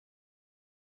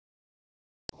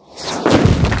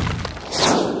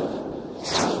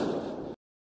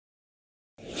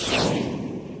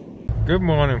Good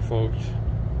morning, folks.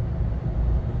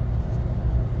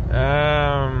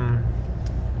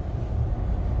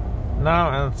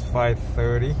 Now it's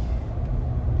 5:30,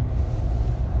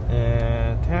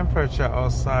 and temperature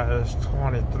outside is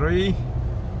 23.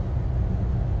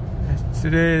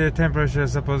 Today the temperature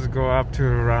is supposed to go up to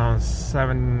around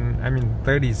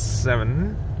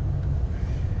 37.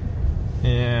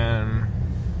 And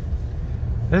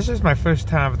this is my first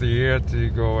time of the year to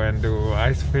go and do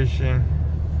ice fishing.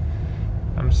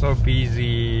 I'm so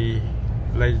busy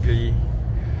lately,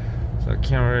 so I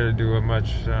can't really do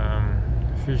much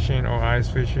fishing or ice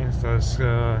fishing. So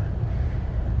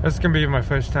it's gonna be my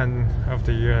first time of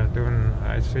the year doing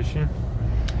ice fishing.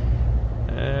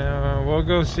 And we'll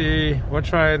go see. We'll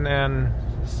try and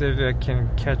see if I can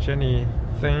catch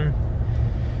anything.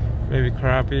 Maybe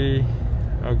crappie.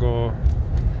 I'll go.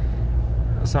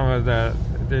 Some of that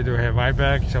they do have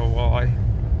ibex or walleye.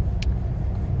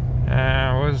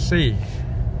 We'll see.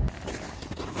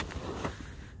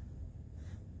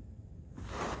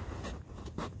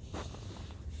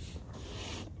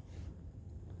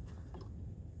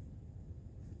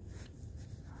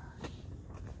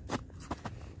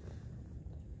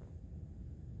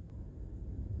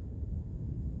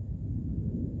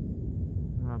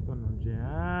 Tôi nói chứ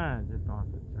จะต่อ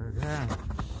เจอ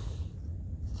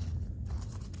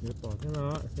เดี๋ยวต่อใช่ไหม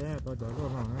แค่ต่อจอดรถ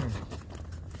หน่อย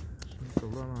ตก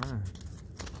รถหน่อย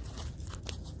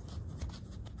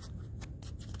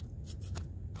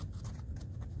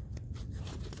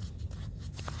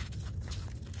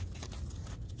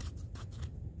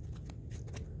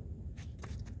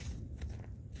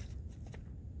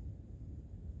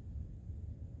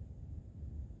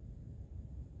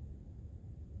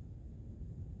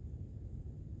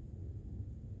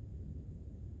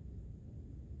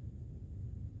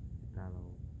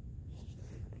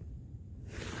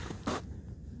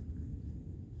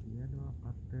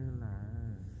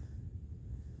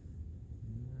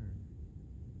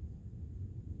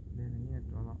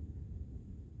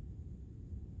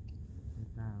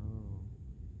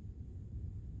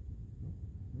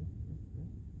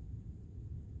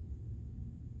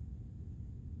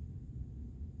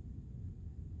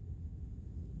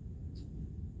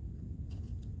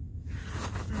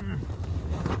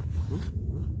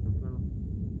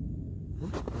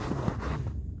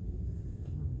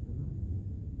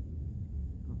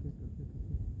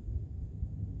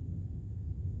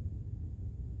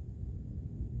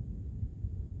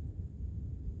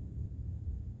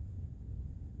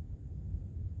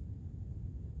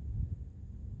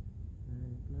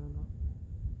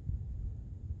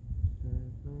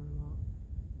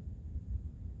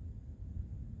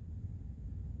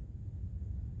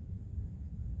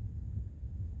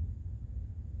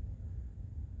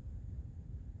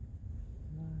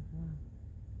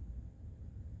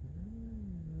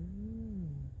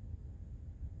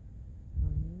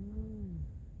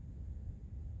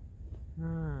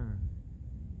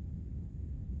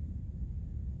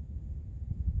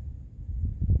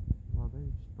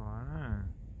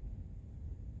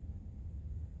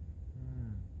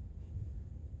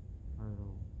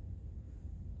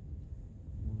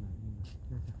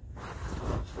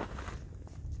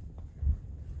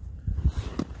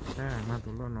มาตั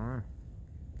วรอดน้อย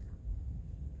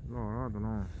รอตัว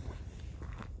น้อย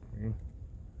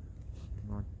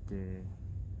รอเจ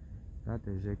แล้วแ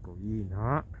ต่เจกุยเน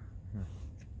าะ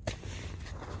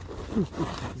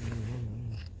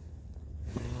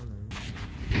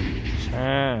ใ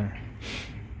ช่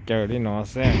เจอที่หนอ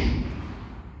แซ่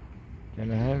จะไ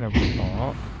ด้ให้เราไปต่อ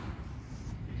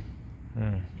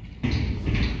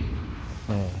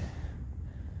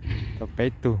ตัวเป็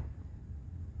ดตัว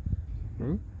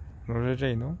nó ra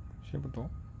đây nó sẽ bắt đầu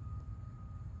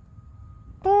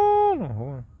to nó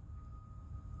hoa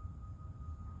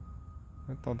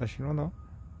nó to ta xin nó đó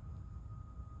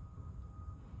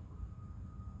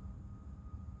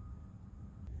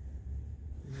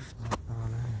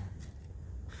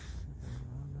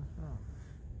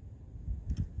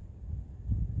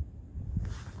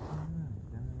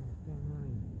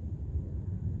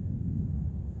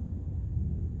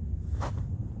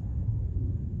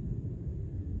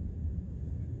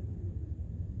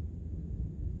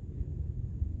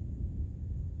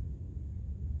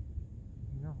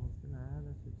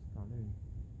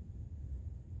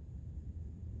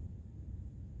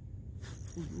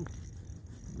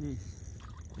yes.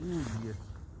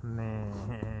 Nè.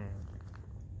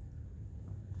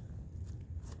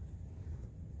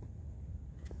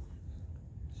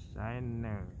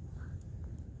 Shiner.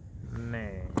 Nè.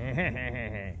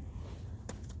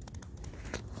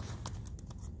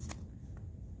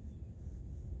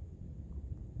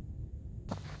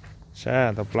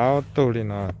 xa tập lao tu đi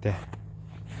nó tè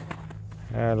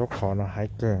lúc khó nó hay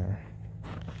cơ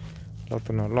lâu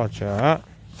tụi nó lo chở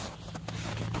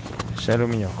xe lúc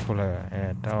mình khô là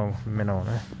tao mình nó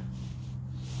nữa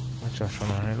nó cho số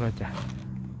nó này lo chả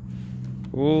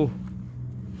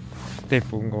tép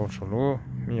bụng gò số lúa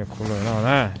mình khô là nó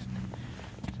nè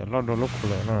sẽ lo đồ lúc khô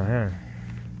là nó ha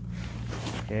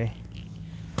ok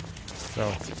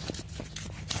so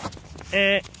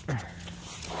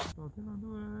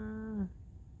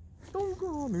tung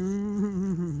con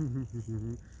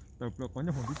tập là có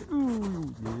nhau hồn tí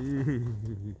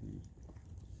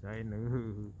sai nữa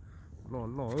lo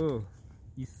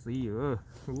easy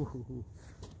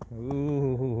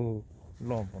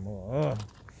lo vào nó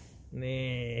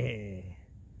nè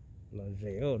là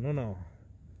dễ nó nào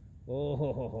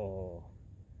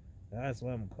that's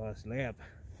why I'm called slap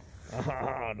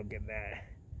look at that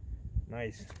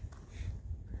nice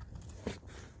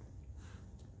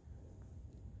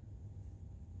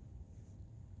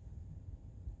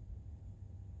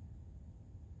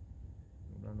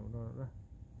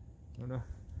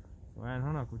nó anh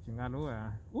nó là kucing galu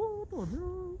à tôi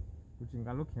kucing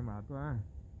galu khéo mà tôi à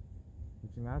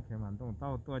kucing galu khéo mà tôi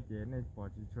tao tôi chế này bỏ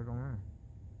chỉ cho trong á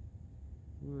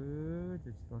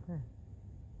chỉ có thế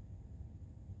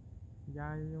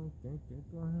dài用剪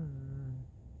tôi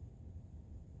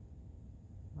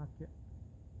mà kia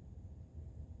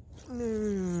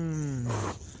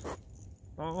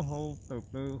tao hậu tập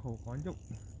tư hậu quán dục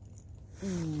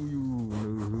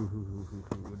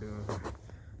được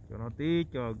cho nó tí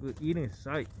cho cứ ý này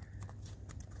sai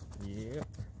yeah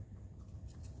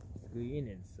cứ ý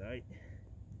này sai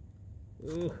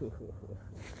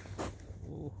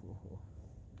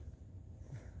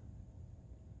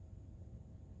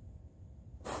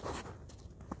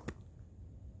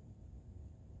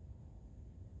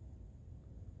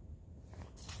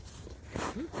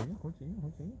không chính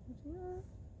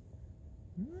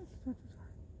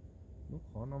lúc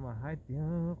khó nó mà 2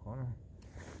 tiếng lúc khó này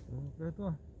cái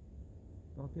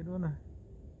to kia đó này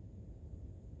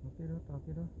to kia đó to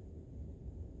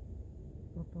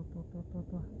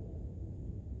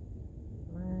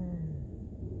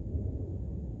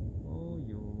ôi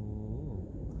dồi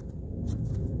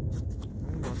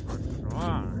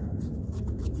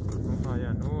không phải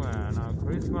là nó là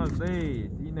Christmas Day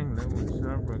tí nên là một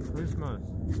celebrate Christmas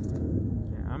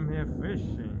and I'm here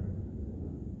fishing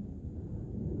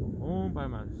all by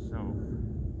myself.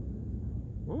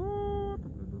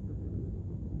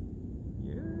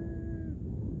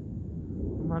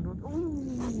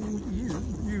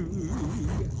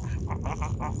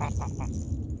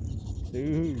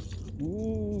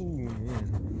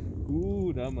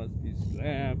 Dude, that must be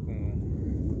slap.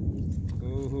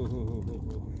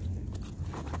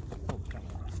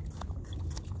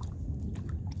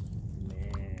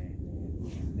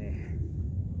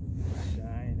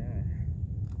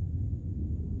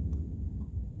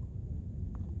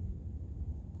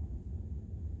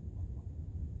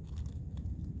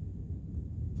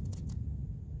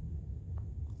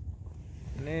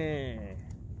 Nè,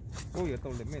 ôi giờ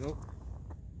tàu lấy mẹ lỗ,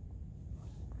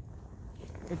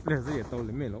 ít là gì tàu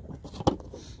lấy mẹ lỗ,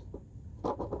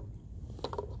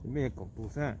 mẹ cổng tủ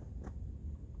xa,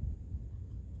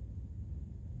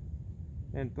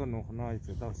 nên tôi nó không nói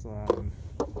chỉ tao xóa,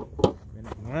 mẹ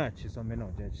nó chỉ xóa mẹ nó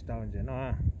chỉ tao chỉ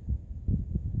nó,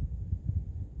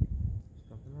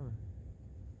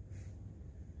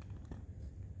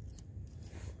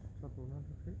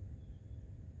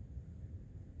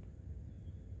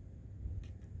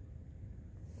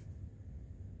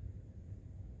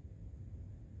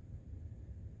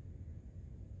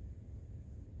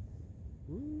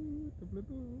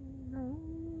 no.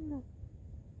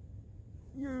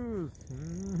 Yes.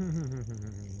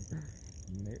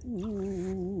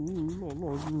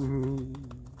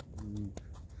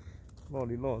 Lo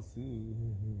đi lo xí,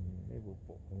 cái bộ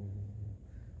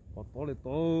bỏ to lên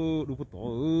to, đủ to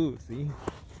xí,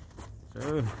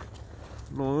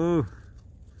 lo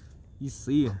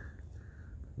easy,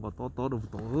 bỏ to đủ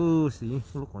to xí,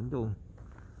 nó còn đâu,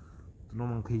 nó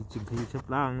mang khi chừng khi xếp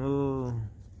lang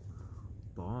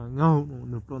to ngâu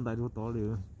nộp luôn tại đủ to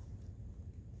liền.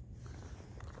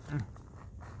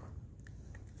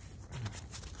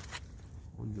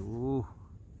 Ôi dồi,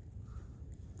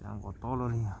 chẳng có to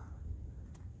luôn nè.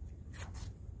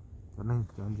 Cho nên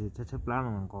chọn gì chắc xếp lá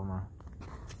mà còn mà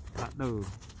đã được.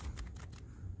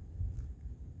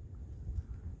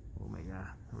 Oh my god,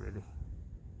 ready.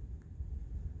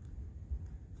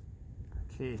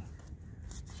 Ok,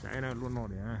 cái này luôn nổi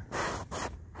để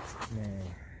nè,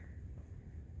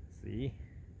 xí,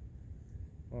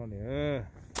 nổi để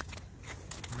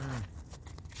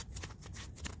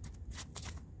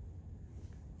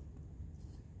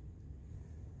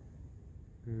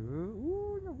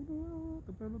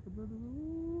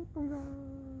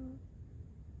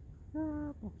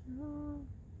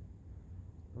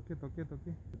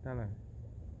ta là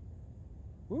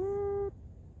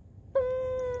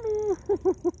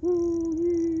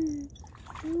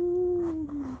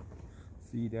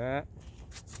gì đó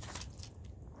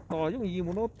to giống gì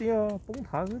mà nó tia bóng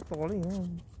thả cái to lên không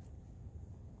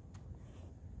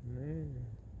nè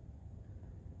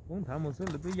bóng thả một số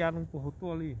là bây giờ nó có hột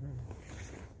to đi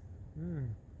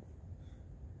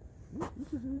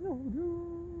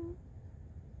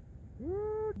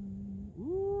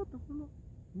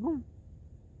ngon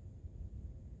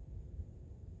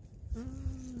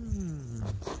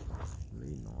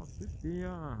lấy nó tiếp tia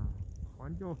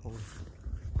khoan cho hồi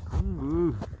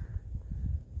không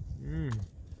nè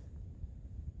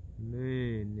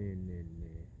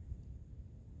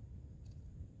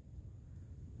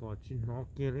to chi nó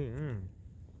kia đi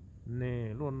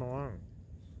nè luôn nó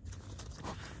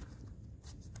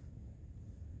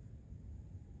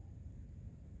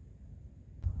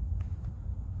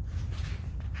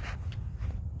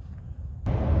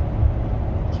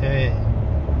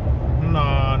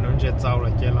nó chết giàu là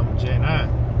chơi làm chơi nè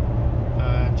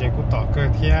chơi cũng tỏ cơ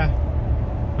thia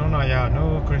nó giờ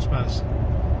nó Christmas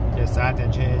chơi xa tiền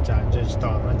chơi chẳng chơi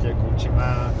tỏ nó chơi cũng chỉ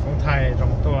mà phong thái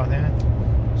trongตัวthế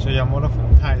so giờ mua nó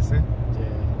phong thái chứ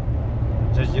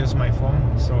just use my phone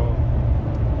so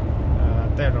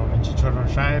แต่เราเนี่ยchỉ cho nó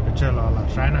sai bây giờ là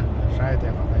sai nè sai thì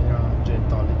họ phải chơi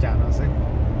tỏ lại trả nó chứ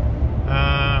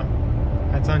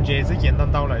anh chọn chơi rất简单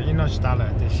到了，因为是打了，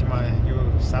但是嘛有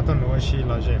啥都弄是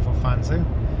了这不烦死，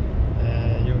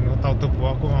有弄到都不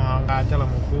过啊，叫了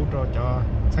么苦着叫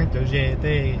成就这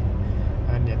的，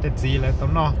你的资了都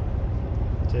孬，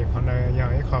这可能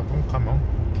要一考公考蒙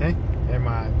 ，OK，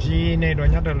 mà G này đôi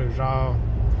nhất là rồi,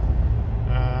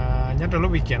 nhất là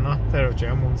lúc weekend nó, tới rồi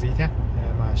chơi môn gì thế,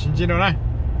 mà xin chỉ đâu đây,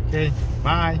 OK，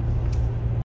 bye.